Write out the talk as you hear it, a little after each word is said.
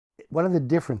one of the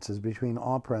differences between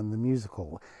opera and the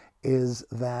musical is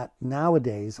that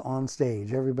nowadays on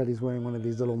stage everybody's wearing one of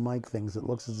these little mic things that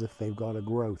looks as if they've got a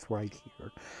growth right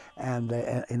here, and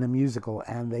in a musical,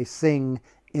 and they sing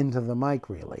into the mic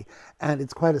really, and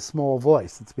it's quite a small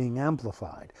voice that's being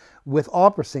amplified. With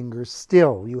opera singers,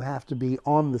 still you have to be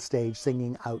on the stage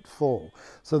singing out full.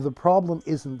 So the problem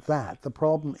isn't that. The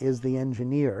problem is the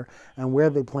engineer and where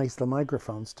they place the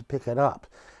microphones to pick it up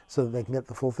so that they can get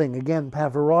the full thing. Again,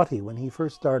 Pavarotti, when he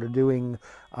first started doing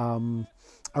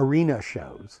arena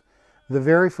shows, the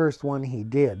very first one he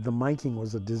did, the miking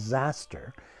was a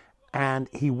disaster, and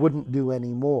he wouldn't do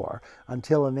any more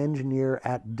until an engineer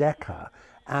at Decca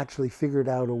actually figured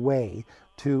out a way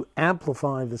to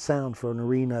amplify the sound for an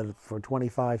arena for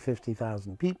 25,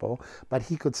 50,000 people, but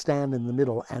he could stand in the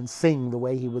middle and sing the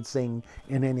way he would sing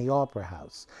in any opera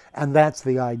house. And that's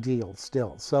the ideal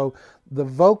still. So the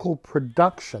vocal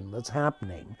production that's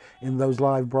happening in those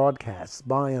live broadcasts,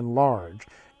 by and large,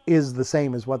 is the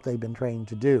same as what they've been trained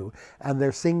to do. And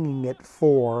they're singing it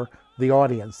for the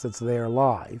audience that's there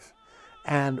live.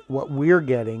 And what we're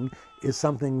getting is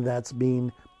something that's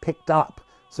being picked up.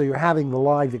 So you're having the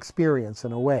live experience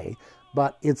in a way,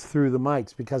 but it's through the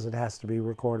mics because it has to be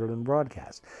recorded and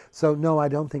broadcast. So no, I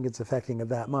don't think it's affecting it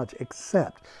that much,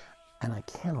 except, and I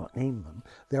cannot name them,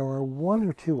 there are one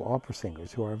or two opera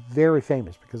singers who are very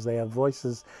famous because they have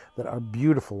voices that are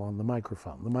beautiful on the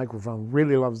microphone. The microphone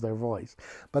really loves their voice.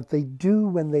 But they do,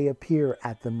 when they appear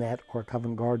at the Met or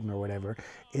Covent Garden or whatever,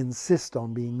 insist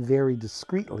on being very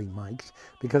discreetly mic'd,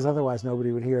 because otherwise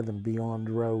nobody would hear them beyond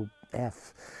row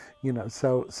F. You know,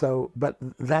 but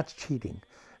that's cheating.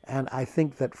 And I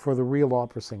think that for the real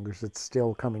opera singers, it's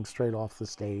still coming straight off the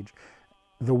stage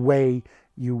the way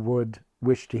you would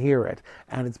wish to hear it,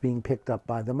 and it's being picked up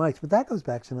by the mics. But that goes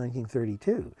back to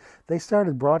 1932. They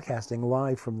started broadcasting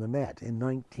live from the Met in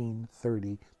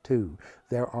 1932.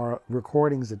 There are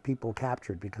recordings that people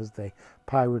captured because they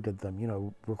pirated them, you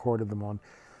know, recorded them on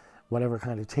whatever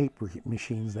kind of tape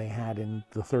machines they had in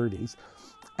the 30s,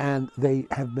 and they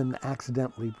have been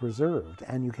accidentally preserved,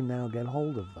 and you can now get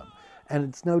hold of them. And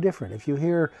it's no different. If you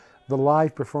hear the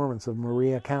live performance of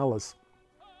Maria Callas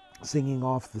singing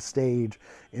off the stage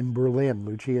in Berlin,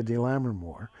 Lucia di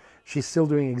Lammermoor, she's still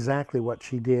doing exactly what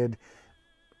she did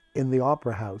in the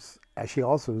opera house, as she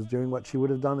also is doing what she would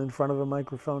have done in front of a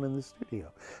microphone in the studio.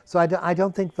 So I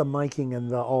don't think the miking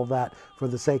and all that, for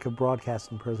the sake of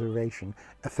broadcast and preservation,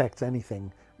 affects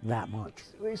anything that much.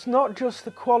 It's not just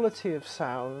the quality of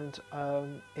sound,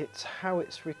 it's how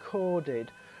it's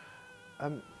recorded.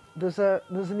 There's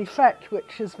an effect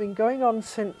which has been going on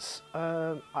since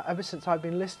ever since I've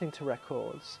been listening to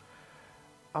records,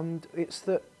 and it's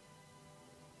that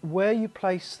where you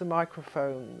place the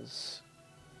microphones,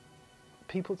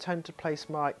 people tend to place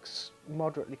mics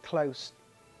moderately close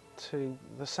to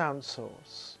the sound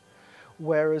source.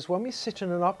 Whereas when we sit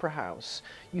in an opera house,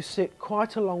 you sit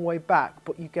quite a long way back,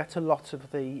 but you get a lot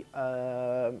of the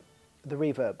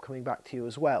reverb coming back to you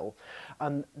as well.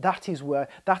 And that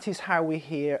is how we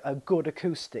hear a good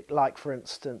acoustic. Like, for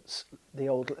instance, the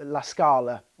old La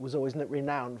Scala was always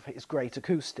renowned for its great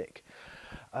acoustic.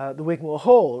 The Wigmore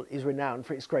Hall is renowned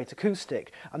for its great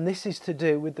acoustic, and this is to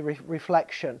do with the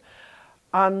reflection.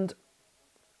 And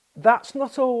that's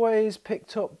not always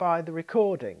picked up by the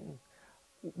recording,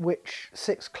 which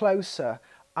sits closer,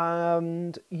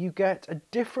 and you get a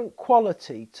different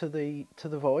quality to the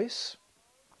voice,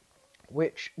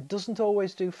 which doesn't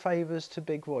always do favours to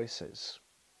big voices.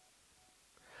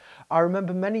 I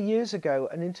remember many years ago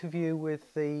an interview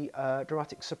with the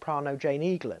dramatic soprano Jane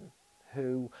Eaglin,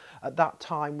 who at that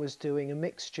time was doing a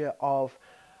mixture of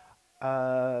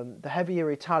the heavier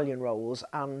Italian roles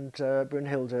and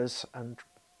Brunhilde's and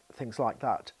things like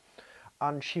that.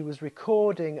 And she was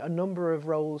recording a number of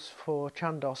roles for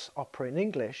Chandos opera in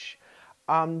English.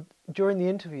 And during the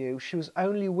interview, she was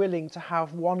only willing to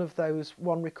have one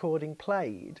recording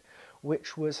played,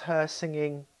 which was her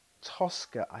singing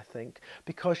Tosca, I think,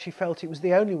 because she felt it was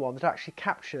the only one that actually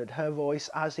captured her voice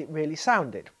as it really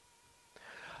sounded.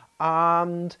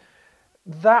 And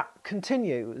that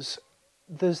continues.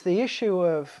 There's the issue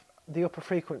of the upper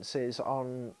frequencies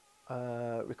on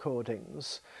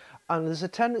recordings, and there's a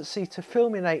tendency to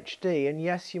film in HD, and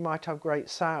yes, you might have great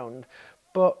sound,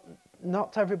 but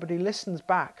not everybody listens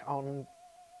back on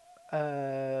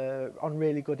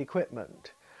really good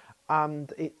equipment,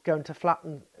 and it's going to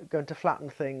flatten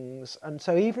things. And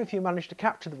so even if you manage to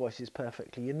capture the voices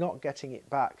perfectly, you're not getting it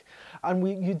back, and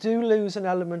you do lose an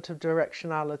element of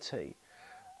directionality.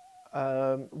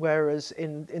 Whereas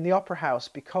in the opera house,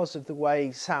 because of the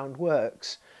way sound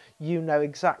works, you know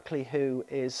exactly who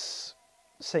is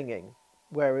singing.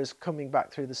 whereas coming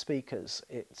back through the speakers,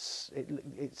 it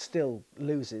still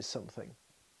loses something.